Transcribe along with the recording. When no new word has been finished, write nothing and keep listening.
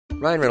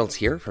Ryan Reynolds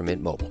here from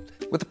Mint Mobile.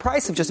 With the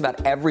price of just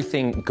about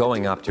everything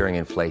going up during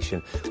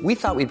inflation, we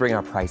thought we'd bring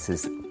our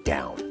prices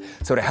down.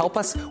 So to help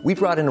us, we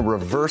brought in a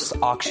reverse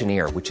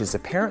auctioneer, which is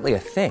apparently a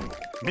thing.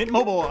 Mint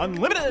Mobile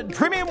Unlimited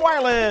Premium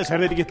Wireless. How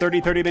to get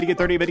 30, 30, bit to get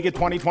 30, bit to get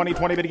 20, 20,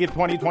 20, bit to get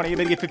 20, 20,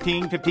 bit to get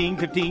 15, 15,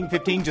 15,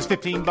 15, just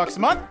 $15 a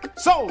month?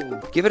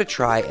 Sold! Give it a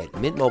try at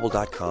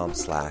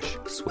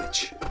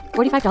mintmobile.com/switch.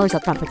 $45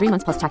 up front for 3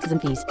 months plus taxes and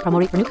fees. Promo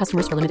rate for new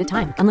customers for limited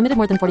time. Unlimited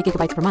more than 40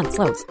 gigabytes per month.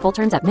 Slows full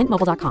terms at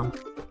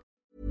mintmobile.com.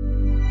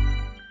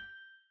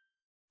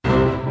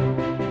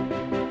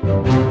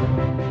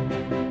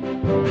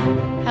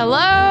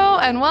 Hello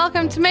and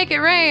welcome to Make It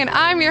Rain.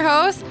 I'm your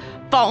host,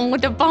 Bong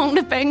with the Bong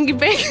the Bangy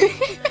Baby.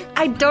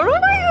 I don't know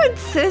why you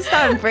insist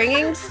on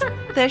bringing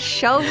the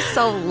show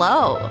so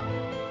low.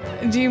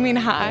 Do you mean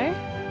high?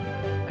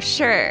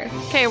 Sure.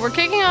 Okay, we're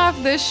kicking off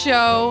this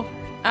show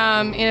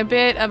in a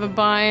bit of a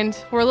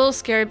bind. We're a little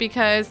scared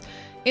because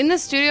in the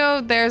studio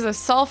there's a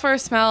sulfur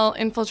smell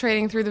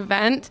infiltrating through the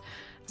vent.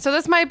 So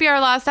this might be our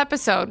last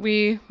episode.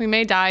 We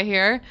may die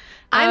here.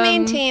 I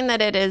maintain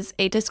that it is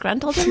a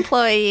disgruntled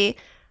employee.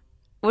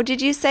 What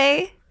did you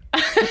say?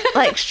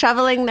 Like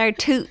shoveling their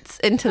toots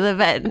into the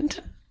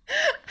vent.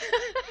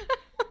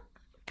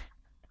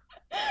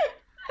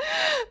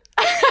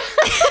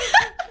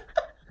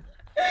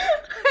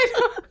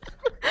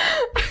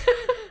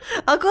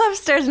 I'll go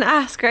upstairs and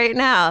ask right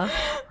now.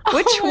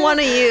 Which one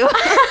of you?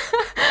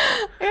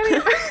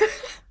 I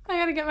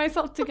gotta get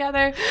myself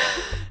together.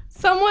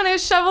 Someone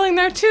is shoveling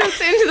their toots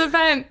into the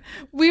vent.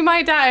 We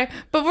might die,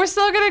 but we're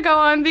still gonna go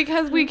on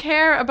because we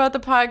care about the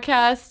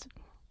podcast.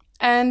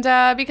 And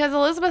because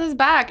Elizabeth is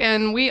back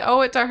and we owe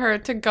it to her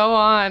to go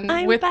on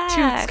with back.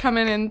 Toots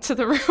coming into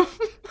the room.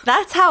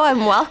 That's how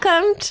I'm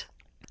welcomed.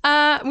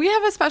 We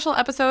have a special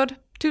episode,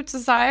 Toots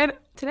aside.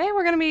 Today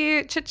we're going to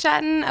be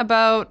chit-chatting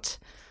about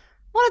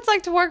what it's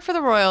like to work for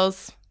the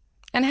Royals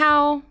and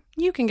how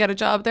you can get a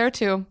job there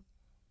too.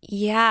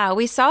 Yeah,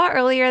 we saw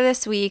earlier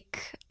this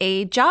week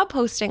a job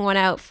posting went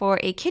out for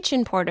a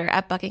kitchen porter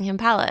at Buckingham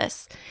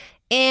Palace.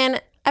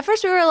 And at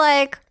first we were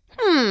like,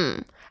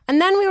 And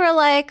then we were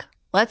like,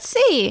 let's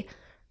see.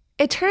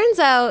 It turns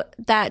out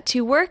that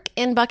to work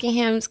in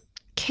Buckingham's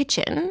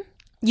kitchen,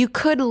 you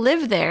could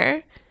live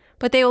there,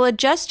 but they will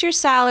adjust your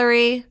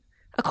salary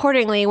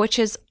accordingly, which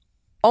is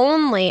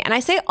only, and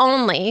I say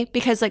only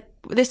because like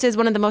this is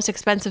one of the most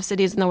expensive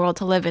cities in the world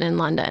to live in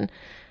London.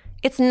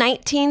 It's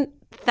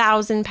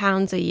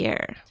 £19,000 a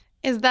year.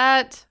 Is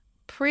that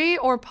pre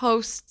or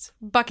post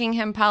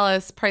Buckingham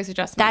Palace price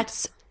adjustment?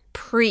 That's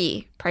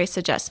pre-price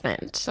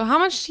adjustment. So how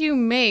much do you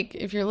make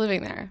if you're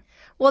living there?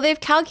 Well, they've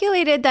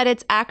calculated that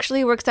it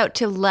actually works out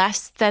to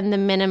less than the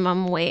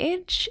minimum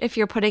wage if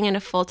you're putting in a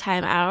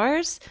full-time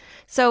hours.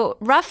 So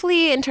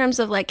roughly in terms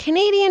of like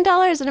Canadian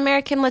dollars and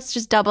American, let's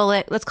just double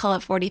it. Let's call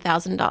it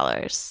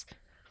 $40,000.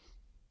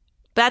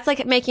 That's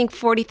like making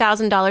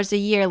 $40,000 a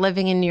year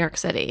living in New York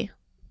City.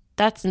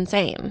 That's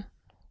insane.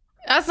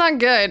 That's not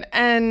good.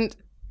 And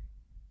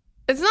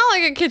it's not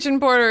like a kitchen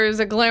porter is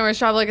a glamorous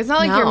job. Like, it's not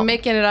like you're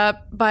making it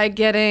up by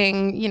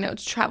getting, to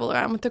travel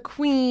around with the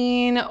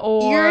Queen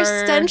or... You're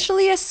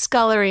essentially a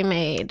scullery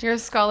maid. You're a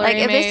scullery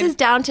maid. Like, if this is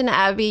Downton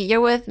Abbey,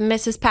 you're with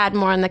Mrs.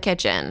 Padmore in the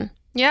kitchen.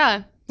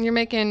 Yeah. You're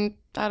making,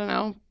 I don't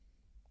know,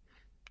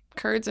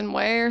 curds and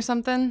whey or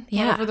something.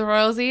 Yeah. Whatever the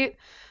royals eat.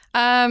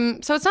 So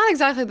it's not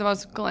exactly the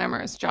most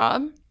glamorous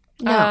job.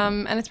 No.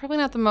 And it's probably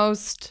not the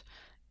most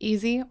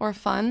easy or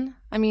fun.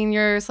 I mean,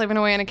 you're slaving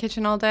away in a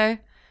kitchen all day.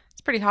 It's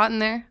pretty hot in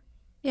there.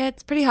 Yeah,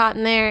 it's pretty hot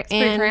in there. It's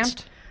pretty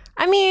cramped.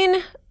 I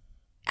mean,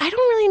 I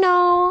don't really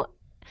know.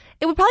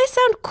 It would probably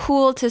sound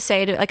cool to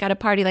say to like at a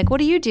party, like, what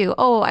do you do?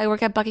 Oh, I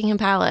work at Buckingham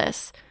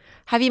Palace.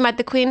 Have you met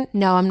the Queen?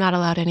 No, I'm not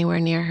allowed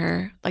anywhere near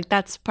her. Like,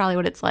 that's probably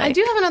what it's like. I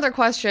do have another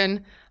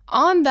question.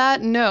 On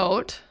that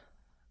note,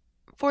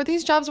 for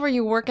these jobs where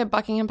you work at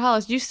Buckingham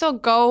Palace, do you still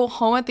go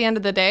home at the end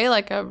of the day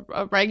like a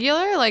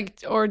regular?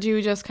 Like, or do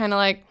you just kind of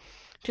like,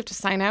 do you have to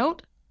sign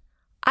out?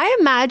 I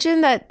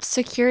imagine that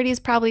security is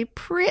probably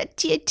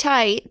pretty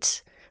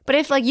tight. But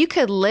if like you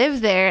could live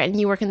there and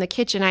you work in the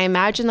kitchen, I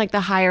imagine like the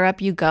higher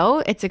up you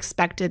go, it's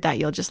expected that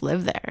you'll just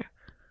live there.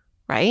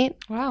 Right?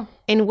 Wow.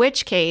 In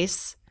which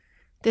case,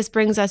 this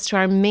brings us to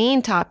our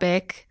main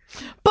topic.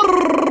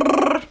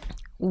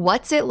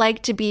 What's it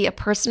like to be a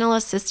personal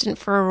assistant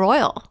for a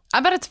royal? I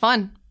bet it's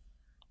fun.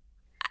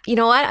 You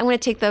know what? I'm going to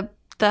take the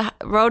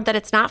road that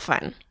it's not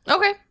fun.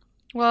 Okay.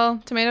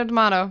 Well,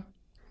 tomato.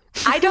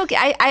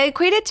 I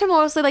equate it to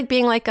mostly like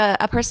being like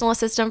a personal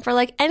assistant for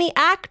like any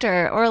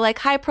actor or like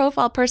high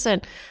profile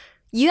person.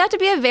 You have to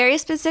be a very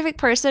specific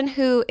person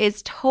who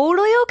is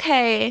totally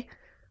okay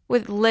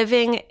with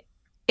living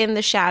in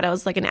the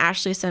shadows like an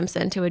Ashley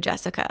Simpson to a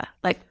Jessica.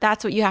 Like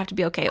that's what you have to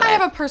be okay with. I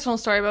have a personal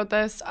story about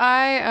this.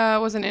 I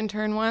was an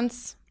intern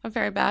once, a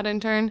very bad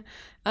intern.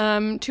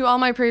 To all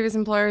my previous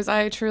employers,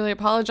 I truly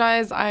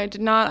apologize. I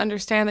did not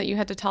understand that you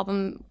had to tell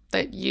them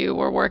that you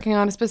were working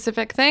on a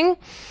specific thing.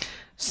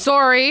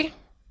 Sorry.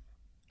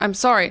 I'm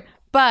sorry.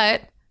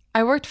 But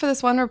I worked for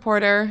this one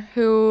reporter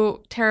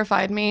who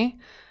terrified me.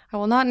 I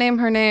will not name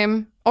her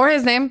name or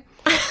his name.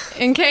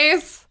 in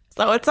case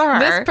So it's a her.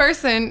 this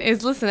person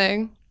is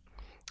listening,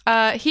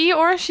 he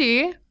or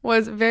she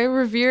was very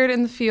revered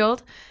in the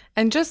field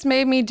and just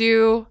made me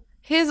do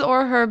his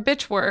or her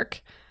bitch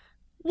work,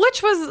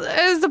 which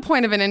is the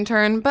point of an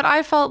intern, but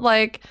I felt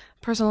like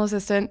personal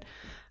assistant.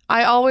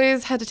 I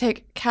always had to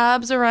take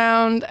cabs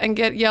around and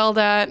get yelled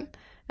at,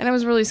 and it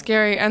was really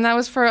scary. And that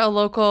was for a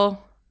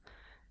local,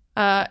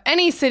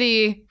 any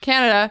city,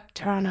 Canada,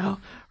 Toronto,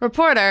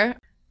 reporter.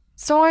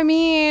 So, I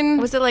mean...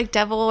 Was it like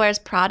Devil Wears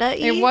Prada-y?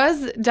 It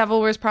was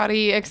Devil Wears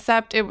Prada,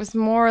 except it was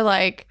more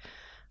like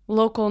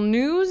local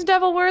news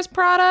Devil Wears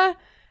Prada,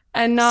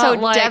 and not So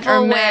like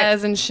Devil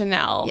Hermes and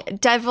Chanel.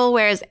 Devil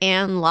Wears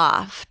Anne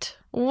Loft.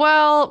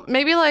 Well,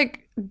 maybe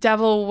like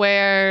Devil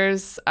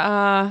Wears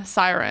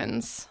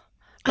Sirens,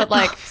 but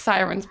like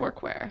Sirens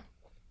workwear.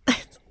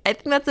 I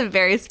think that's a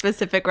very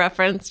specific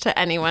reference to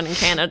anyone in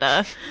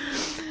Canada.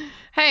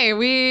 Hey,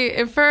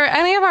 for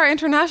any of our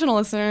international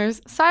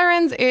listeners,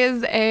 Sirens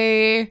is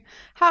a,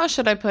 how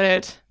should I put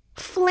it?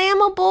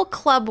 Flammable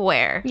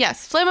clubwear.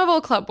 Yes,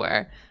 flammable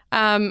clubwear.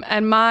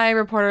 And my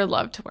reporter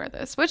loved to wear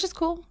this, which is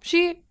cool.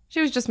 She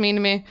was just mean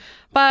to me.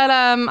 But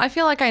I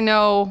feel like I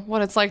know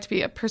what it's like to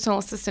be a personal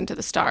assistant to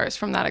the stars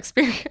from that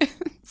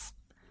experience.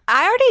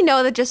 I already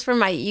know that just from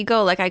my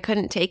ego, like I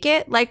couldn't take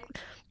it. Like,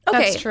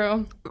 okay. That's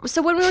true.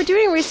 So when we were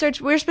doing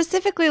research, we were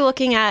specifically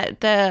looking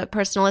at the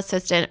personal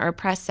assistant or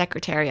press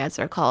secretary, as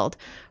they're called,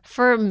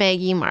 for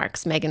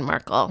Meghan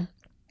Markle.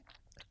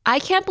 I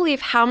can't believe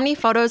how many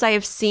photos I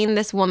have seen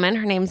this woman,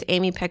 her name's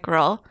Amy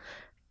Pickerel,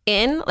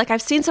 in. Like,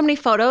 I've seen so many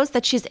photos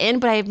that she's in,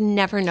 but I've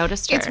never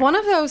noticed her. It's one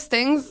of those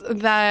things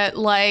that,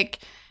 like,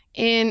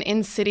 in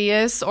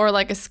Insidious or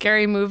like a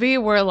scary movie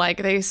where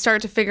like they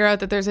start to figure out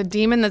that there's a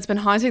demon that's been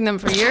haunting them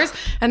for years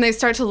and they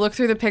start to look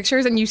through the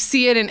pictures and you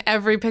see it in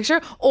every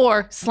picture,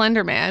 or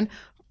Slender Man.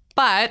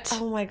 But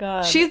oh my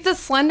God. She's the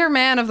Slender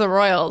Man of the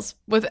royals,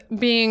 with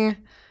being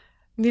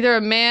neither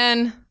a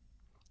man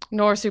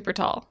nor super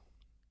tall.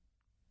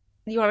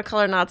 You want to call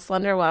her not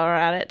slender while we're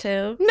at it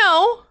too?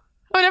 No,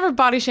 I would never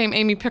body shame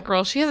Amy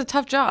Pickerel. She has a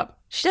tough job.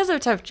 She does have a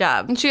tough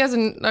job. And she has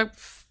a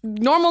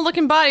normal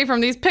looking body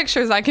from these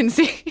pictures I can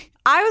see.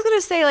 I was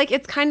gonna say, like,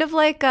 it's kind of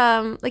like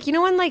you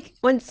know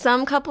when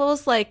some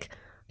couples like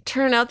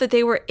turn out that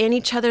they were in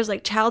each other's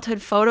like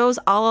childhood photos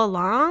all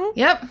along.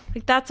 Yep.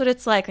 Like that's what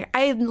it's like.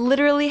 I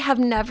literally have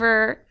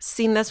never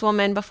seen this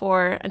woman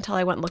before until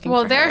I went looking for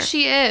her. Well, there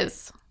she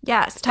is.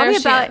 Yes. Tell There me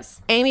she about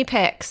is. Amy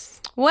Picks.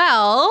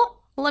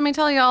 Well, let me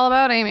tell you all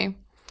about Amy.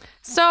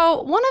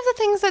 So one of the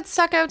things that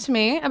stuck out to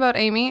me about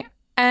Amy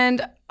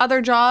and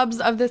other jobs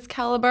of this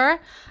caliber,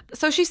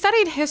 so she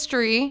studied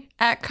history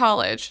at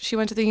college. She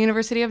went to the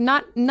University of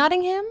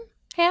Nottingham?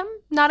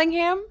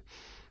 Nottingham?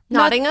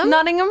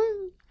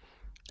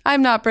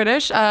 I'm not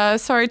British.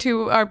 Sorry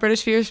to our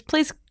British viewers.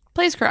 Please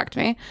correct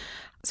me.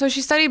 So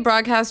she studied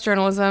broadcast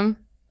journalism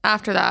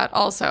after that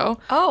also.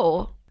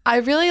 Oh. I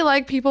really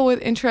like people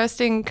with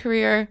interesting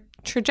career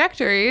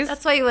trajectories.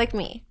 That's why you like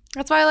me.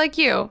 That's why I like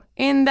you,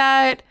 in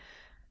that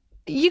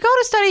you go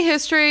to study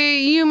history,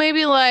 you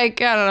maybe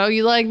like, I don't know,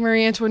 you like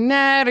Marie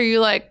Antoinette, or you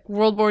like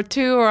World War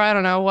II, or I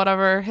don't know,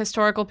 whatever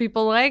historical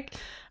people like.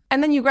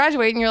 And then you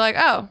graduate and you're like,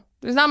 oh,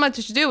 there's not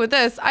much to do with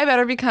this. I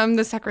better become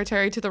the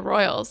secretary to the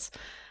royals.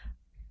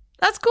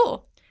 That's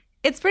cool.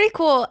 It's pretty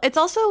cool. It's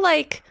also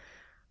like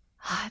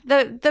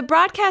the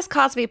broadcast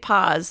caused me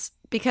pause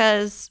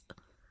because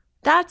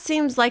that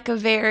seems like a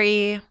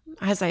very,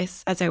 as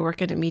I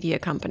work in a media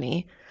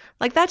company,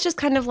 like that's just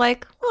kind of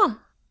like, oh,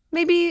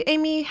 maybe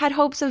Amy had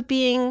hopes of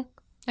being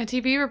a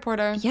TV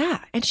reporter.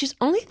 Yeah, and she's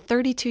only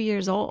 32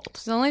 years old.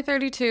 She's only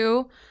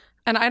 32,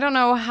 and I don't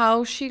know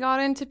how she got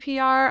into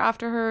PR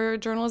after her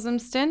journalism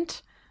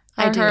stint.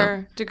 I do.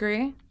 Her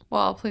degree.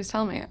 Well, please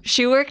tell me.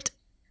 She worked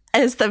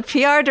as the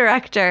PR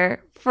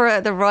director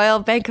for the Royal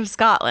Bank of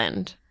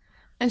Scotland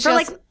And for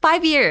like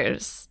 5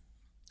 years.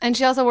 And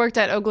she also worked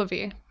at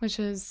Ogilvy, which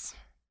is...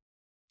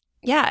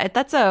 Yeah,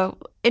 that's a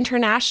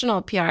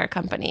international PR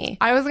company.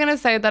 I was going to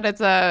say that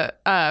it's a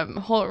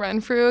Holt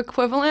Renfrew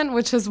equivalent,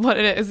 which is what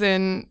it is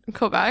in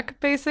Quebec,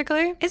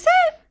 basically. Is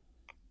it?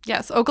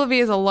 Yes,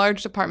 Ogilvy is a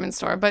large department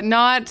store, but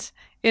not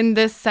in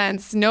this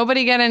sense.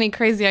 Nobody get any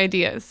crazy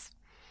ideas.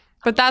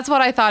 But that's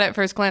what I thought at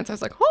first glance. I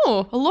was like,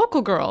 oh, a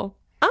local girl.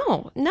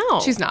 Oh, no.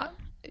 She's not.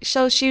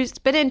 So she's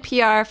been in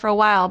PR for a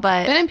while,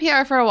 but... Been in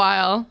PR for a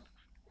while.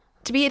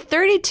 To be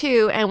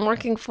 32 and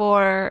working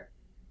for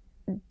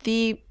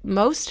the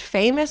most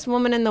famous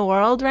woman in the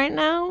world right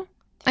now.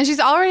 And she's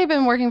already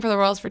been working for the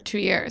royals for 2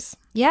 years.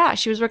 Yeah,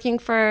 she was working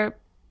for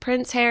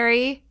Prince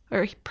Harry,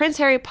 or Prince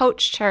Harry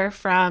poached her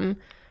from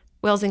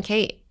Wills and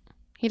Kate.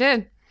 He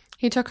did.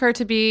 He took her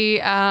to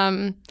be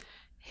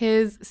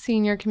his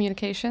senior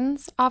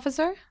communications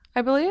officer,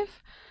 I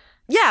believe.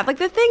 Yeah, like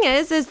the thing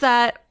is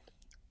that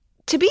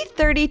to be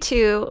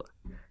 32,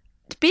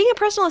 being a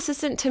personal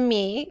assistant to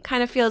me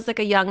kind of feels like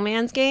a young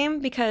man's game,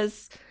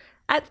 because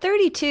at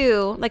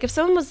 32, like if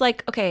someone was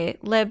like, okay,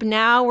 Lib,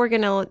 now we're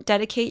going to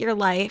dedicate your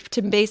life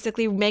to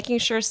basically making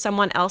sure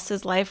someone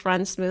else's life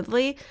runs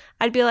smoothly,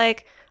 I'd be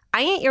like,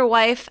 I ain't your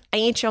wife. I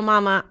ain't your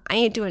mama. I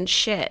ain't doing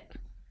shit.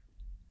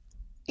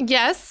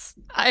 Yes,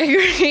 I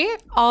agree.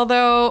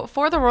 Although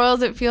for the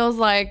royals, it feels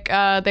like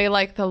they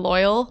like the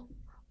loyal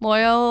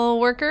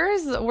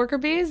worker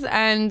bees.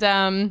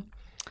 And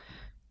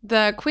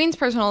the Queen's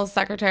personal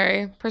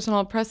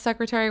press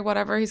secretary,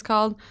 whatever he's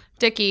called,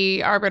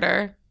 Dickie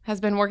Arbiter, has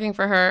been working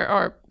for her,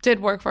 or did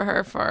work for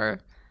her for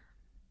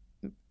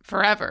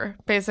forever,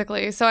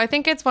 basically. So I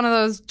think it's one of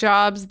those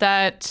jobs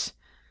that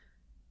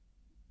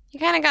you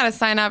kind of got to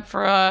sign up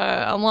for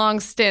a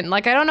long stint.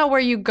 Like, I don't know where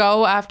you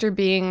go after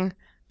being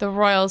the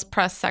royals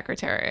press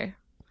secretary.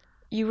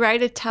 You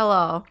write a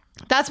tell-all.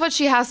 That's what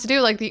she has to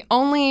do. Like, the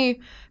only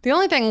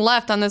thing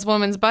left on this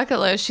woman's bucket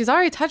list, she's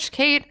already touched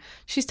Kate.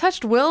 She's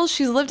touched Will.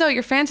 She's lived out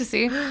your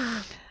fantasy.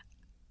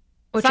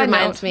 Which Side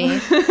reminds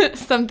note. me.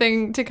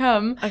 Something to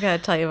come. I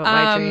gotta tell you about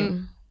my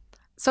dream.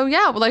 So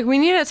yeah, like, we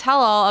need to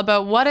tell all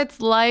about what it's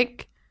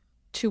like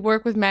to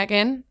work with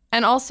Meghan,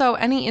 and also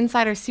any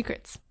insider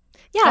secrets.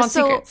 Yeah,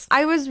 so secrets.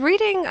 I was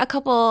reading a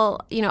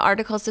couple,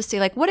 articles to see,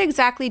 like, what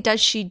exactly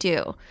does she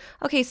do?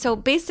 Okay, so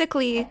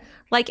basically,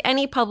 like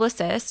any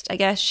publicist, I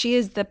guess she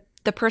is the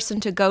person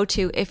to go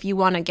to if you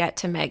want to get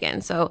to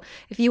Meghan. So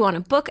if you want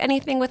to book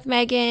anything with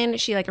Meghan,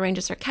 she, like,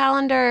 arranges her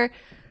calendar.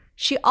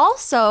 She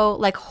also,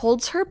 like,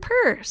 holds her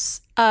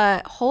purse,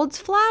 holds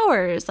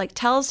flowers, like,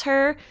 tells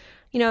her,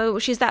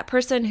 she's that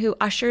person who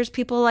ushers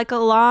people, like,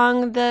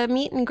 along the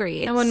meet and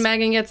greets. And when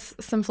Meghan gets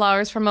some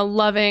flowers from a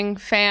loving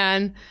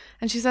fan,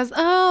 and she says,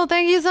 "Oh,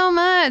 thank you so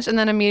much," and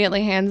then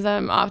immediately hands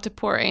them off to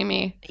poor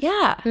Amy.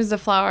 Yeah. Who's the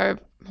flower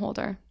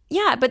holder.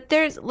 Yeah, but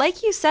there's,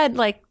 like you said,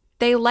 like,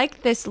 they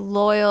like this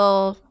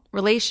loyal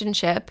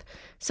relationship.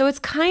 So it's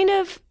kind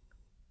of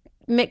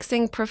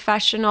mixing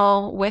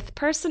professional with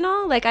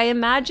personal. Like, I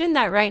imagine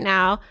that right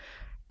now,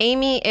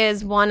 Amy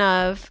is one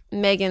of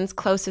Meghan's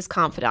closest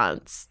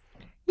confidants.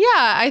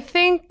 Yeah, I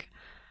think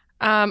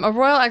a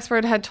royal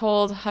expert had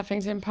told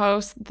Huffington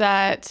Post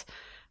that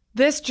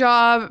this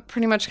job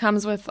pretty much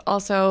comes with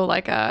also,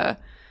 like, I'm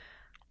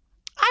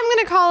going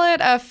to call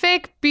it a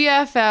fake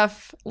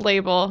BFF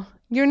label.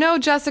 You're no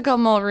Jessica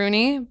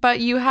Mulrooney, but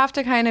you have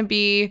to kind of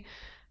be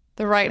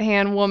the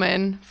right-hand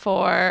woman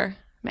for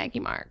Maggie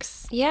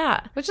Marks.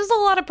 Yeah. Which is a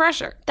lot of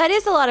pressure. That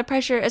is a lot of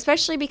pressure,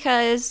 especially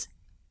because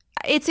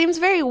it seems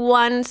very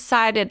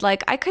one-sided.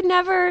 Like, I could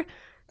never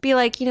be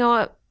like, you know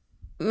what,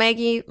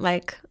 Maggie,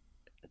 like,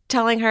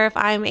 telling her if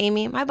I'm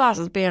Amy, my boss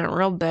is being a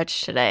real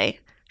bitch today.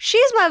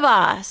 She's my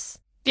boss.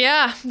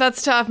 Yeah,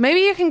 that's tough.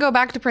 Maybe you can go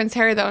back to Prince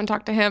Harry, though, and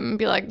talk to him and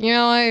be like,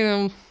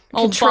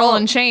 old ball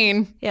and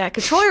chain. Yeah,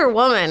 control your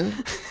woman.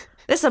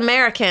 This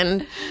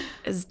American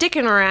is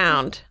dicking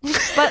around.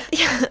 But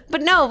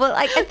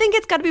like, I think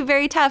it's got to be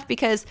very tough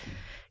because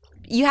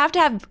you have to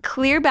have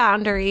clear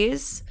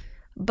boundaries,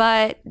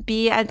 but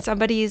be at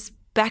somebody's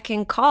beck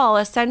and call,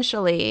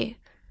 essentially.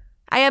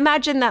 I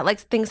imagine that, like,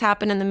 things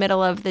happen in the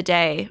middle of the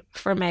day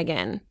for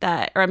Meghan,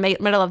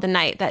 middle of the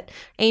night, that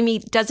Amy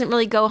doesn't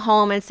really go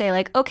home and say,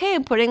 like, okay,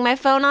 I'm putting my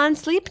phone on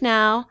sleep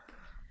now.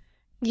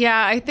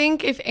 Yeah, I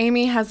think if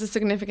Amy has a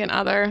significant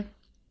other,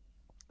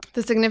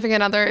 the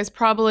significant other is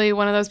probably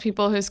one of those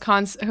people who's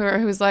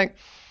like,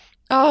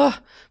 oh,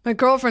 my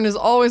girlfriend is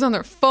always on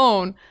their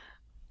phone.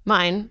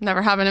 Mine.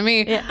 Never happened to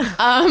me. Yeah.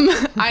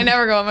 I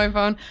never go on my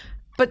phone.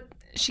 But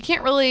she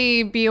can't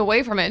really be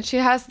away from it. She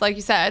has, like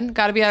you said,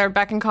 got to be at her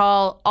beck and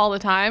call all the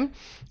time.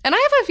 And I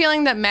have a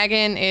feeling that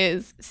Meghan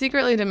is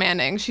secretly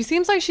demanding. She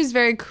seems like she's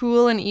very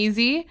cool and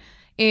easy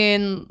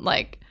in,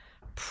 like,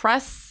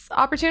 press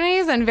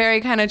opportunities, and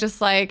very kind of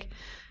just like,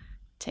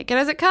 take it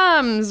as it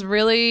comes,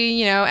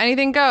 really,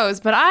 anything goes.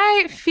 But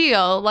I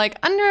feel like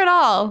under it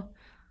all,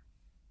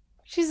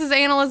 she's as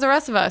anal as the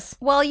rest of us.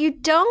 Well, you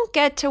don't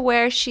get to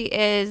where she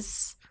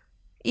is,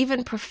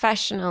 even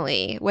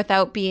professionally,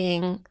 without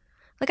being,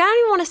 like, I don't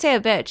even want to say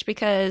a bitch,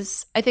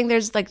 because I think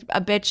there's, like,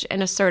 a bitch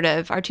and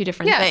assertive are two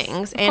different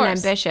things, and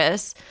course.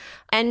 Ambitious.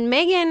 And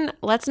Meghan,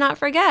 let's not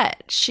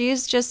forget,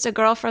 she's just a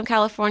girl from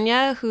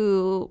California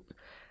who,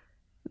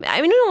 I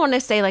don't want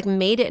to say, like,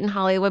 made it in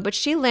Hollywood, but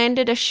she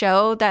landed a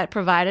show that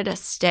provided a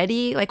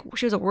steady, like,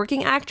 she was a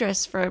working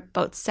actress for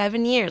about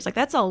 7 years. Like,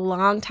 that's a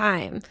long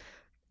time.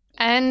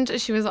 And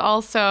she was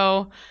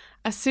also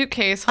a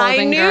suitcase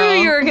holding girl. I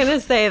knew you were going to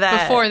say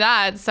that. Before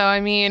that. So, I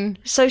mean.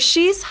 So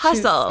she's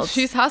hustled.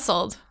 She's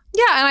hustled.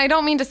 Yeah, and I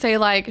don't mean to say,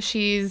 like,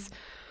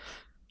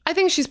 I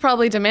think she's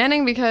probably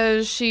demanding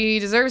because she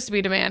deserves to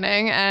be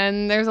demanding,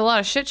 and there's a lot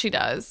of shit she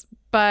does.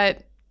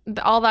 But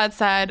all that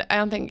said, I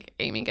don't think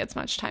Amy gets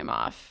much time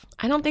off.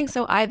 I don't think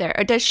so either.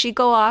 Or does she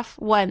go off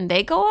when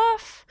they go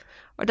off?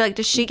 Or, like,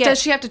 does she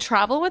have to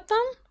travel with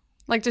them?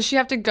 Like, does she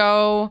have to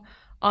go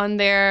on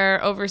their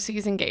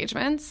overseas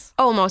engagements?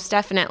 Oh, most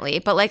definitely.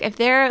 But, like, if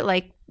they're,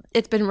 like,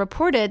 it's been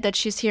reported that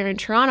she's here in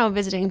Toronto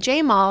visiting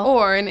Jamal.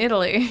 Or in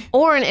Italy.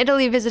 Or in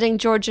Italy visiting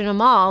George and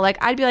Amal. Like,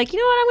 I'd be like, you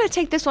know what? I'm going to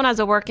take this one as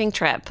a working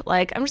trip.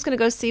 Like, I'm just going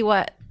to go see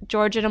what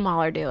George and Amal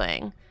are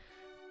doing.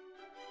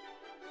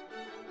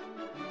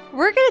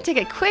 We're going to take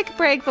a quick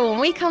break, but when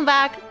we come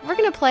back, we're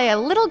going to play a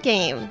little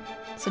game.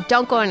 So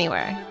don't go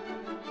anywhere.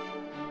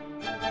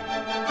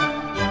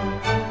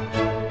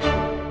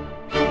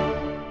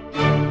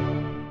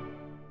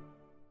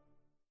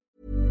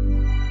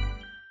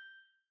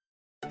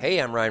 Hey,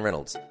 I'm Ryan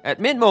Reynolds. At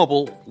Mint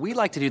Mobile, we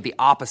like to do the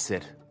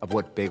opposite of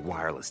what Big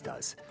Wireless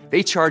does.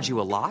 They charge you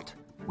a lot,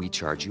 we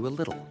charge you a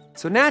little.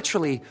 So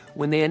naturally,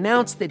 when they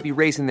announced they'd be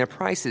raising their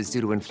prices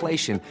due to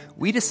inflation,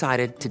 we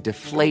decided to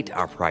deflate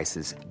our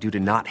prices due to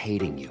not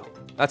hating you.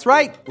 That's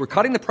right. We're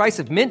cutting the price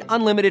of Mint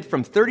Unlimited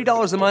from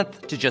 $30 a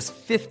month to just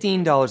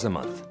 $15 a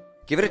month.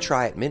 Give it a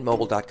try at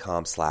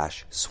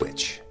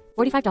mintmobile.com/switch.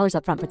 $45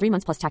 upfront for 3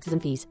 months plus taxes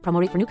and fees. Promo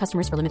rate for new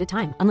customers for limited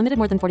time. Unlimited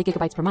more than 40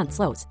 gigabytes per month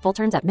slows. Full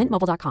terms at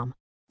mintmobile.com.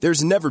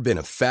 There's never been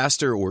a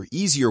faster or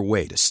easier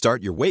way to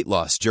start your weight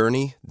loss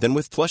journey than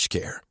with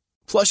PlushCare.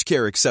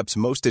 PlushCare accepts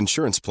most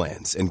insurance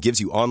plans and gives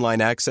you online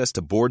access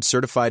to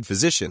board-certified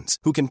physicians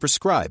who can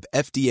prescribe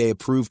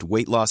FDA-approved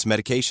weight loss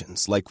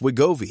medications like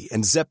Wegovy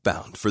and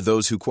Zepbound for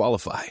those who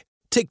qualify.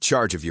 Take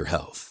charge of your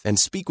health and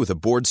speak with a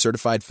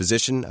board-certified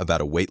physician about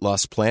a weight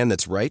loss plan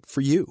that's right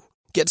for you.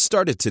 Get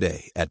started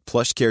today at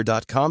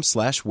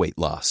plushcare.com/weight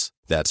loss.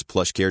 That's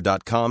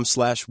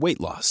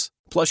plushcare.com/weight loss.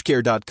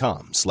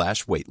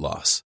 plushcare.com/weight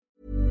loss.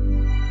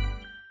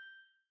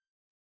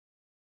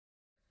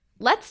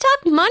 Let's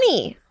talk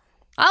money.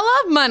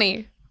 I love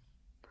money.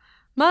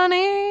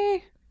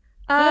 Money.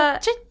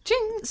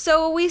 Ching.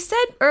 So we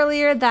said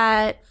earlier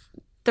that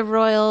the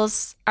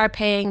Royals are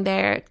paying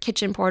their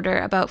kitchen porter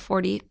about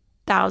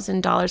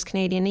 $40,000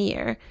 Canadian a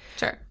year.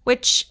 Sure.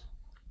 Which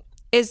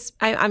is,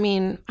 I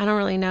mean, I don't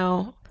really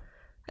know.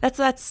 That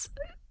sounds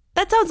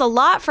a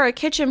lot for a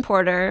kitchen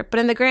porter, but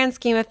in the grand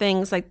scheme of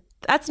things, like,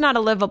 that's not a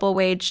livable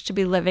wage to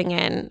be living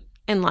in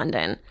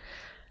London.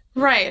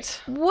 Right.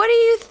 What do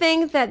you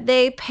think that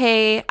they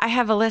pay? I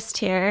have a list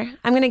here.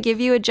 I'm going to give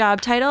you a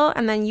job title,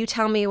 and then you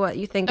tell me what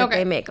you think that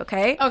they make,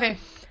 okay?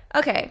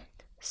 Okay.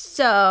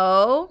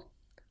 So,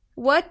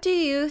 what do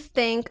you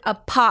think a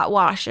pot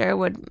washer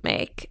would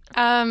make?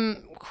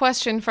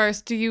 Question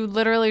first. Do you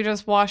literally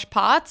just wash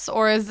pots,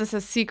 or is this a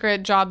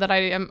secret job that I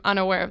am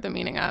unaware of the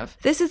meaning of?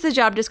 This is the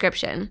job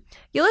description.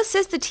 You'll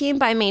assist the team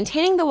by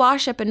maintaining the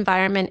wash-up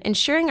environment,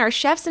 ensuring our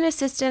chefs and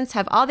assistants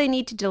have all they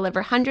need to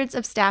deliver hundreds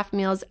of staff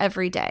meals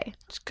every day.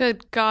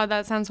 Good God,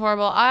 that sounds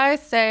horrible. I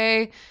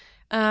say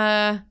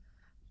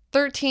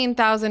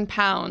 13,000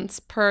 pounds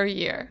per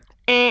year.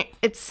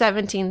 It's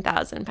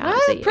 17,000 pounds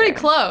a year. Pretty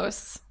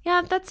close.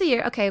 Yeah, that's a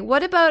year. Okay,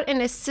 what about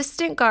an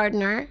assistant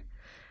gardener?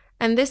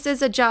 And this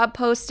is a job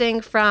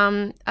posting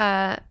from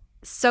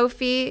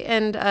Sophie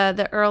and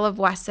the Earl of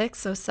Wessex,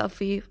 so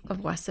Sophie of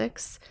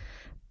Wessex.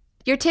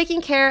 You're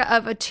taking care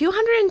of a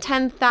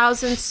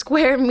 210,000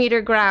 square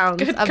meter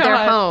grounds of their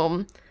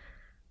home.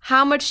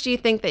 How much do you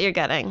think that you're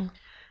getting?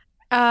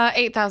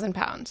 8,000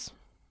 pounds.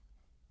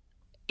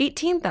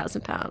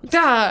 18,000 pounds.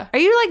 Duh. Are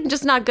you like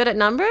just not good at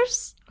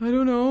numbers? I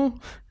don't know.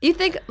 You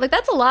think like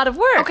that's a lot of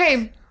work.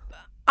 Okay,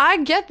 I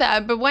get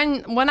that, but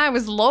when I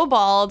was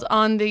lowballed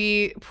on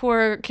the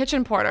poor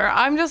kitchen porter,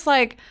 I'm just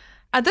like,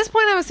 at this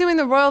point, I'm assuming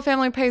the royal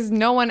family pays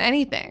no one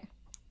anything.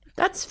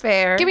 That's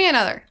fair. Give me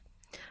another.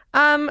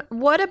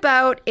 What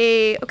about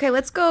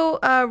let's go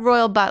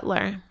royal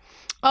butler.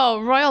 Oh,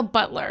 royal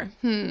butler.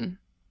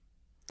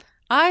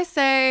 I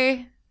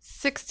say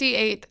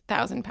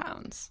 68,000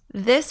 pounds.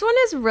 This one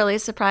is really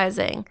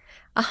surprising.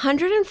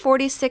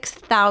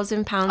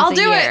 146,000 pounds I'll a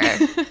do year.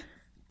 it.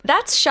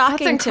 That's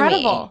shocking. That's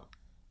incredible. To me.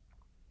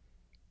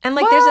 And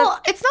like,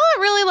 it's not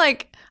really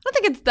like, I don't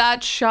think it's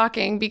that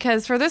shocking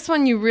because for this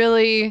one, you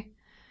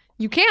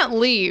can't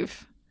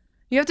leave.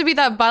 You have to be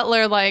that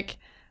butler like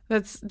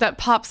that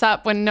pops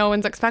up when no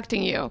one's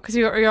expecting you because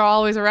you're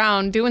always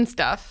around doing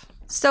stuff.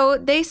 So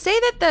they say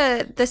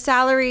that the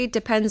salary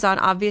depends on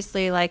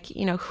obviously like,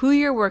 you know, who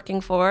you're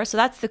working for. So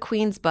that's the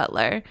Queen's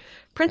butler.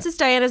 Princess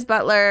Diana's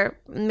butler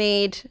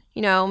made,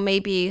 you know,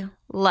 maybe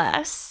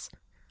less.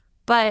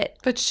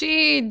 But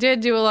she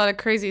did do a lot of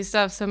crazy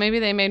stuff, so maybe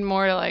they made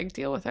more to like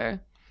deal with her.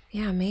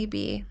 Yeah,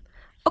 maybe.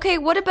 Okay,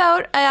 what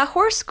about a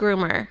horse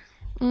groomer?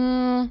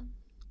 The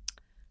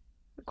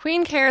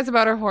Queen cares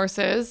about her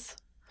horses,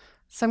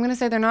 so I'm going to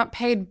say they're not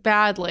paid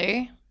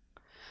badly.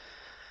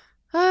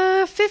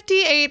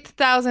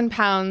 58,000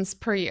 pounds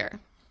per year.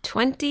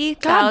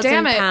 20,000 God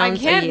damn it! pounds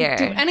I can't a year.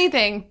 do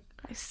anything.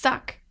 I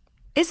suck.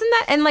 Isn't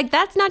that, and like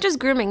that's not just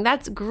grooming.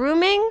 That's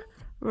grooming,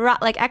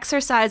 like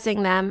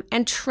exercising them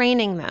and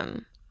training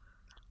them.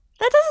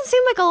 That doesn't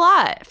seem like a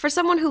lot for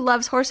someone who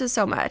loves horses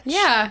so much.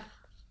 Yeah.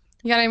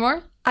 You got any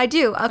more? I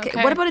do. Okay.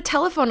 What about a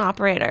telephone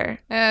operator?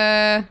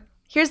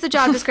 Here's the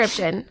job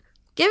description.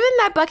 Given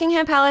that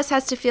Buckingham Palace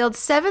has to field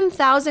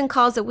 7,000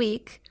 calls a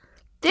week,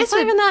 It's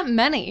not even that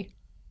many.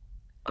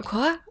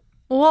 What?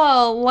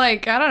 Well,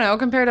 like, I don't know,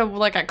 compared to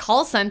like a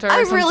call center or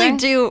something. I really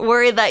do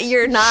worry that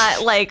you're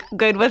not like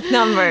good with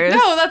numbers.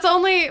 No, that's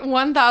only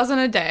 1,000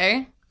 a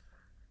day.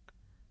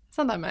 It's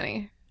not that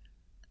many.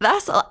 I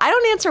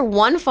don't answer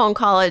one phone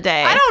call a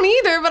day. I don't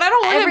either, but I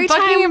don't live at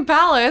Buckingham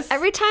Palace.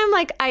 Every time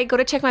like I go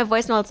to check my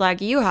voicemail, it's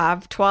like, you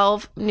have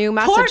 12 new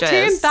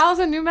messages.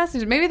 14,000 new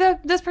messages. Maybe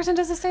this person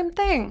does the same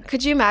thing.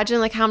 Could you imagine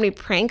like how many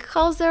prank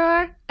calls there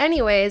are?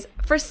 Anyways,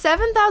 for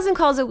 7,000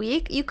 calls a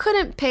week, you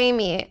couldn't pay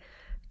me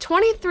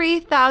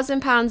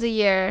 23,000 pounds a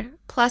year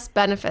plus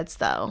benefits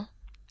though.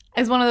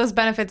 Is one of those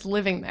benefits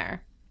living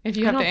there? if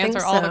you I have to don't think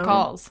answer all the so.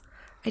 calls?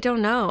 I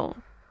don't know.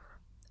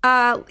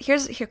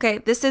 Okay,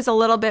 this is a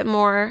little bit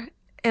more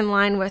in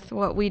line with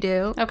what we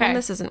do. Okay. And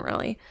this isn't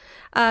really.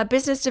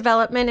 Business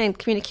development and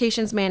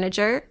communications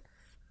manager.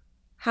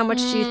 How much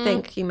do you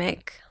think you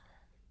make?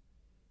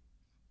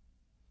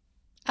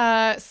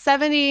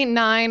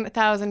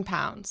 79,000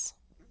 pounds.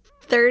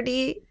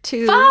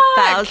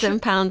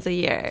 32,000 pounds a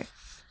year.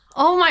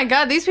 Oh my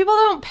God, these people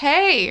don't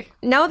pay.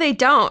 No, they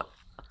don't.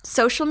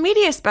 Social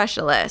media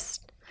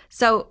specialist.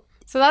 So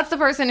So that's the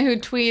person who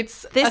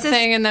tweets This a is-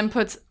 thing and then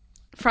puts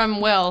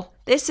from Will.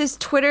 this is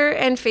Twitter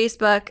and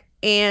Facebook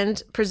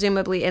and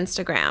presumably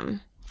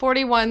Instagram.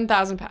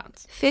 41,000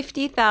 pounds.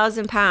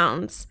 50,000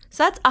 pounds.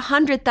 So that's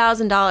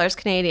 $100,000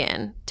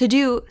 Canadian to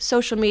do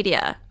social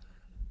media.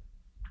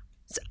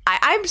 So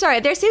I'm sorry,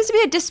 there seems to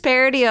be a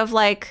disparity of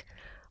like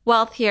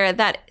wealth here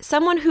that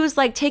someone who's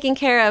like taking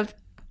care of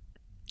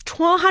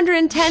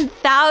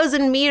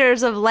 210,000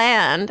 meters of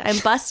land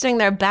and busting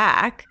their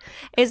back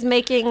is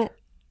making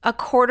a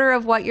quarter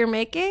of what you're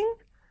making.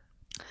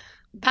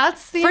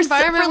 That's the For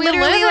environment we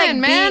literally, live like,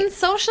 in, man.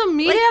 Social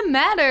media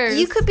matters.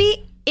 You could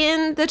be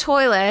in the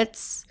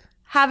toilets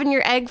having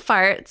your egg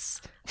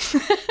farts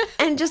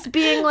and just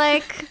being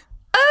like,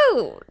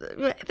 oh,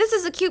 this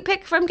is a cute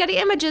pic from Getty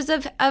Images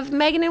of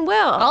Megan and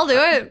Will. I'll do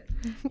it.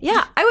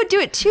 Yeah, I would do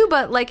it too,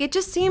 but like it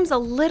just seems a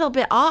little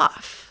bit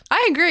off.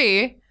 I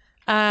agree.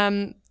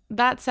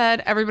 That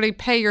said, everybody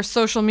pay your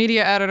social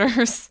media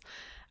editors.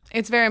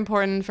 It's very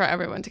important for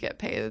everyone to get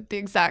paid the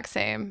exact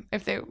same.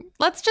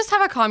 Let's just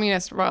have a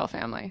communist royal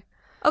family.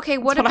 Okay,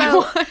 what That's what I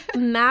about want.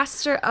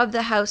 master of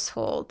the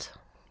household?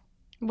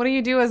 What do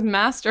you do as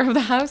master of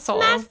the household?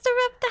 Master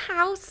of the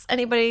house.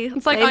 Anybody?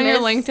 It's like on your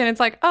famous? LinkedIn, it's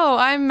like, oh,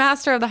 I'm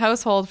master of the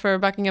household for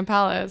Buckingham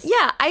Palace.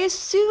 Yeah, I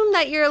assume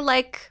that you're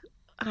like,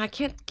 I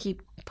can't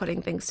keep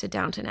putting things to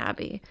Downton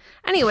Abbey.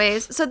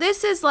 Anyways, so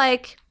this is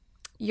like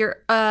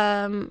you're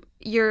in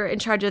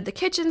charge of the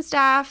kitchen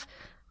staff,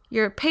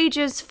 your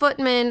pages,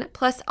 footmen,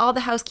 plus all the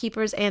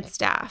housekeepers and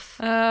staff.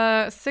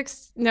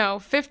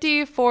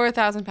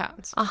 54,000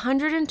 pounds.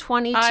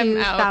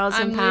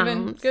 122,000 I'm leaving.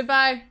 pounds.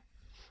 Goodbye.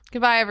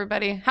 Goodbye,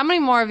 everybody. How many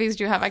more of these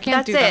do you have? I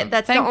can't That's do it. them.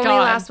 That's Thank the only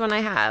God. last one I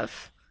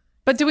have.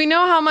 But do we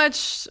know how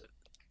much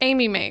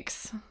Amy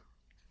makes?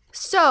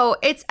 So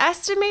it's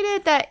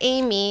estimated that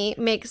Amy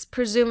makes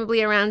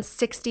presumably around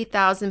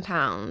 60,000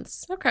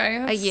 pounds. Okay.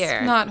 That's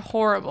year. Not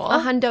horrible.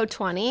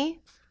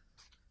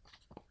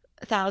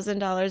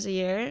 $120,000 a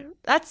year.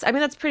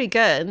 That's pretty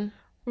good.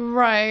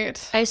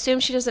 Right. I assume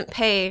she doesn't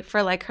pay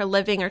for like her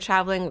living or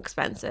traveling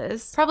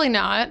expenses. Probably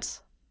not.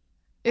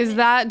 Is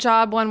that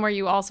job one where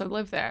you also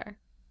live there?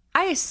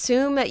 I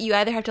assume that you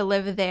either have to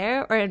live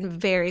there or in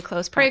very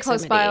close Pretty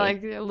proximity. close by,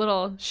 like a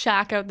little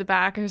shack out the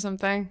back or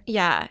something.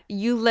 Yeah,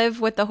 you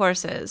live with the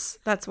horses.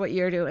 That's what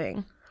you're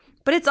doing.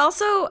 But it's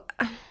also,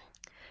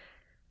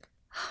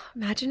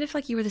 imagine if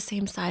like you were the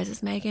same size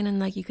as Megan and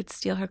like you could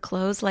steal her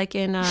clothes like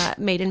in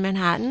Made in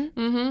Manhattan.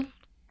 Mm-hmm.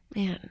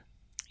 Man.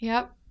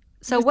 Yep.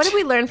 So what did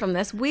we learn from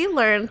this? We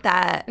learned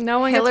that No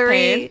one gets Hillary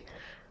paid.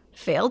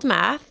 failed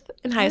math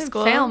in I high didn't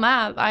school. fail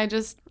math. I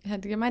just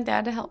had to get my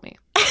dad to help me.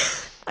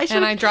 I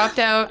And I dropped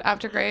out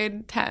after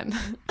grade 10.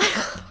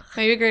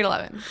 Maybe grade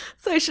 11.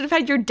 So I should have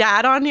had your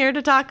dad on here to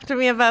talk to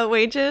me about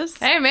wages.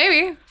 Hey,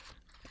 maybe.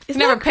 He Isn't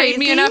never that paid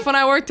me crazy? enough when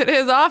I worked at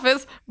his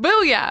office.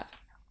 Booyah.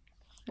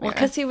 Well,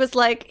 because he was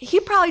like, he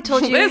probably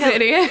told you. This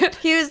idiot.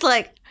 He was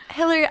like,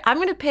 Hillary, I'm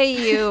going to pay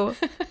you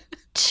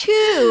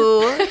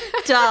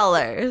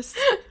 $2.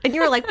 And you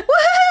were like,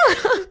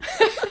 woohoo!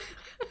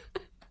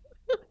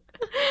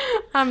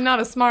 I'm not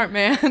a smart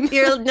man.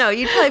 You'd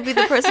probably be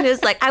the person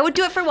who's like, I would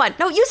do it for one.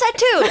 No, you said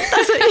two.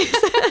 That's what you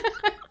said.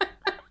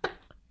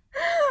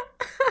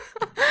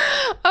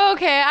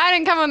 Okay, I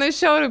didn't come on this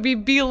show to be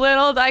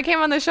belittled. I came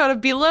on the show to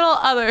belittle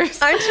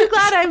others. Aren't you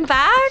glad I'm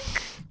back?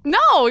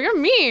 No, you're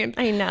mean.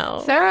 I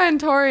know. Sarah and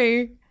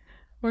Tori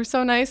were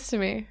so nice to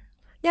me.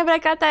 Yeah, but I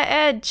got that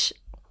edge.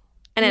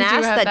 And an You do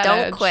ass have that that don't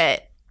edge.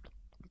 quit.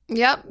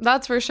 Yep,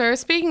 that's for sure.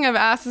 Speaking of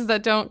asses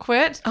that don't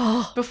quit,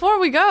 Oh. before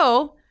we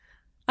go,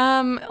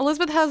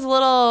 Elizabeth has a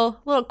little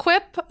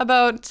quip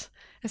about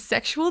a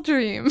sexual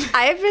dream.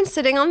 I've been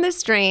sitting on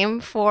this dream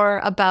for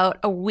about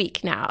a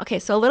week now. Okay,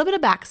 so a little bit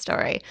of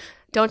backstory.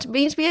 Don't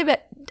mean to be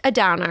a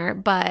downer,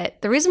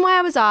 but the reason why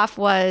I was off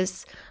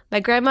was my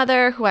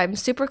grandmother, who I'm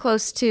super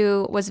close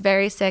to, was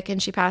very sick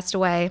and she passed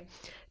away.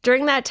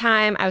 During that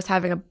time, I was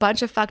having a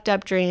bunch of fucked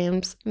up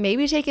dreams,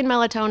 maybe taking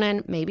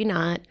melatonin, maybe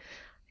not.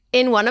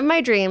 In one of my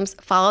dreams,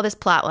 follow this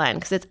plot line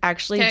because it's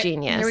actually Okay,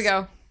 genius. Here we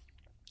go.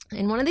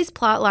 In one of these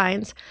plot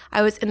lines,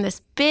 I was in this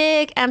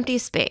big empty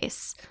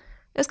space.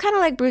 It was kind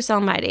of like Bruce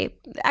Almighty.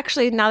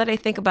 Actually, now that I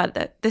think about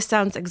it, this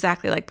sounds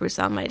exactly like Bruce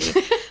Almighty.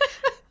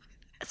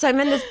 So I'm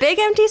in this big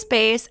empty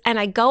space and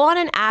I go on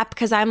an app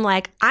because I'm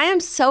like, I am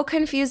so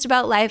confused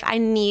about life. I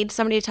need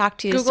somebody to talk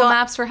to. Google So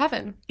Maps for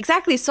heaven.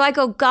 Exactly. So I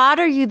go, God,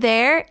 are you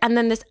there? And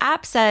then this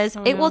app says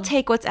it will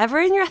take whatever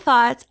in your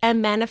thoughts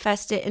and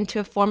manifest it into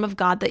a form of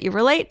God that you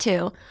relate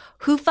to.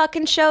 Who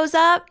fucking shows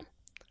up?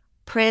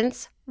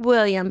 Prince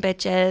William,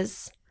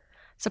 bitches.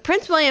 So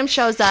Prince William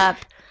shows up.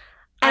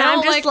 And I don't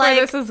I'm just like where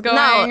this is going.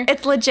 No,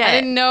 it's legit. I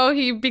didn't know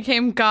he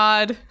became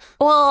God.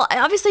 Well,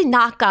 obviously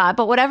not God,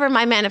 but whatever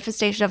my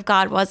manifestation of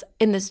God was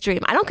in this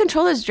dream. I don't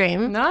control this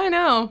dream. No, I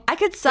know. I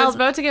could So sell. it's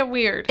about to get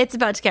weird. It's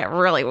about to get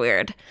really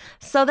weird.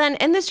 So then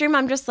in this dream,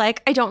 I'm just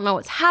like, I don't know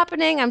what's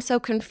happening. I'm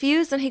so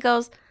confused. And he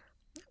goes,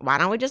 why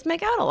don't we just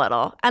make out a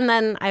little? And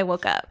then I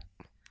woke up.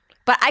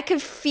 But I could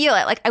feel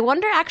it. Like, I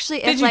wonder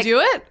actually if Did you do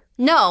it?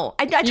 No,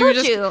 I told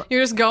you.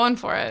 You're just going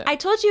for it. I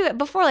told you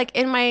before, like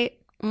in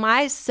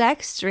my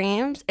sex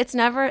dreams, it's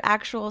never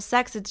actual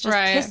sex. It's just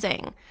Right.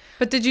 kissing.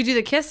 But did you do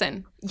the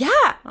kissing? Yeah.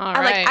 All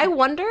Like, I right.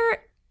 wonder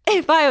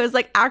if I was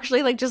like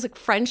actually like just like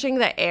Frenching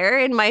the air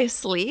in my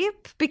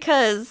sleep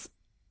because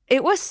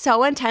it was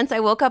so intense. I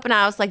woke up and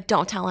I was like,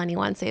 don't tell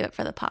anyone, save it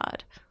for the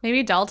pod.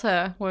 Maybe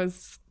Delta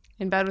was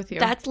in bed with you.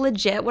 That's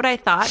legit what I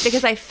thought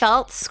because I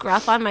felt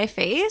scruff on my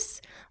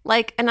face.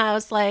 Like, and I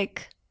was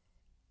like,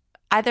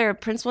 either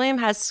Prince William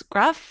has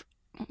scruff,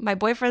 my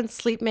boyfriend's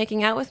sleep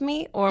making out with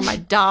me, or my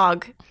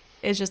dog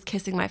is just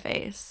kissing my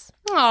face.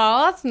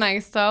 Oh, that's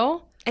nice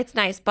though. It's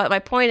nice, but my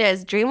point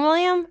is, Dream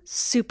William,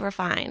 super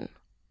fine.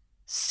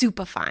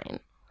 Super fine.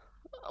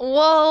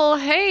 Well,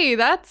 hey,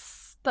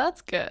 that's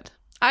good.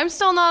 I'm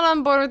still not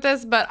on board with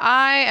this, but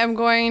I am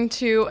going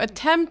to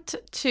attempt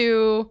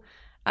to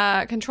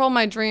control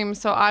my dreams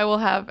so I will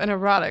have an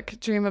erotic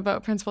dream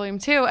about Prince William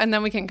too, and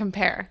then we can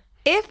compare.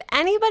 If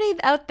anybody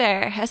out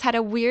there has had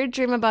a weird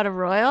dream about a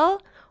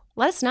royal,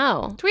 let us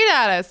know. Tweet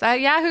at us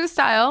at Yahoo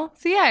Style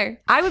CA.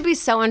 I would be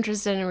so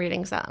interested in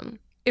reading some.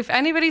 If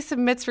anybody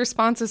submits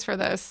responses for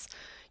this,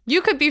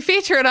 you could be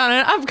featured on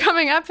an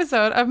upcoming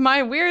episode of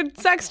my weird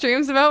sex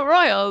dreams about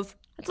royals.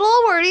 It's a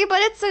little wordy,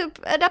 but it's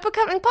an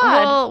upcoming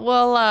pod.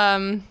 We'll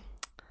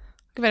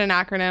give it an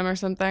acronym or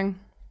something.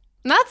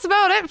 And that's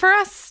about it for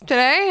us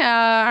today.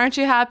 Aren't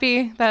you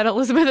happy that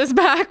Elizabeth is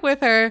back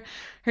with her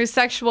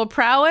sexual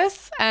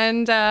prowess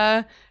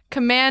and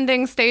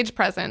commanding stage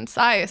presence?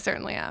 I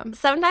certainly am.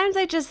 Sometimes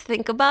I just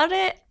think about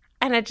it,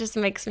 and it just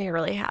makes me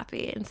really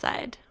happy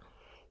inside.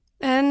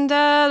 And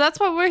that's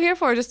what we're here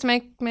for, just to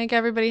make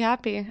everybody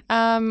happy.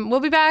 We'll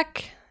be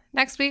back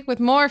next week with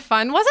more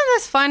fun. Wasn't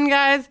this fun,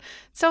 guys?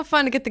 It's so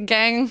fun to get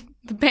the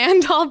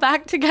band all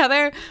back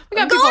together. We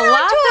got people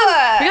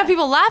laughing. We got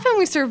people laughing.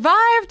 We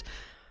survived.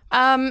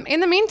 In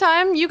the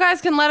meantime, you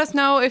guys can let us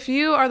know if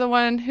you are the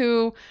one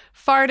who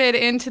farted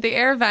into the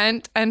air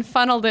vent and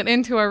funneled it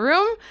into a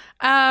room.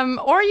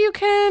 Or you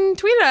can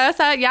tweet at us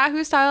at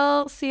Yahoo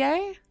Style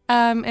CA.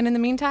 And in the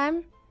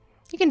meantime,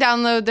 you can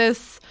download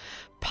this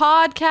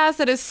podcast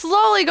that is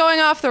slowly going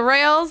off the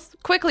rails,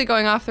 quickly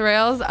going off the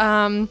rails,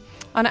 on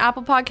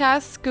Apple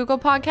Podcasts, Google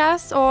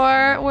Podcasts,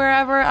 or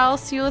wherever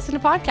else you listen to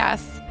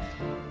podcasts.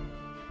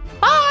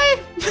 Bye!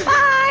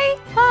 Bye!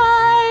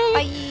 Bye!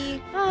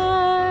 Bye!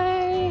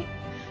 Bye!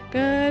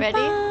 Goodbye!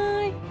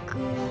 Ready?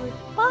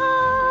 Goodbye!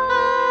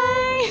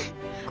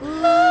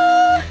 Goodbye!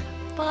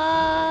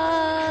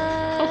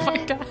 Oh my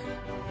god.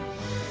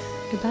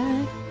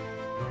 Goodbye.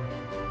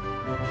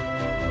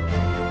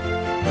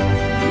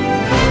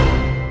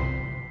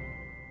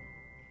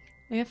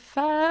 If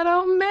I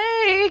don't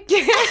make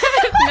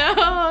it,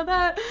 know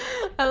that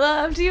I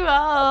loved you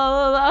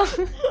all along.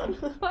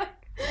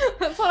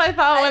 That's what I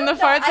thought when the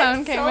fart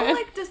sound came in. I'm so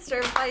like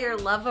disturbed by your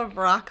love of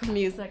rock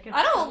music.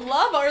 I don't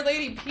love Our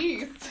Lady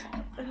Peace.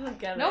 I don't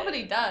get it.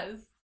 Nobody does.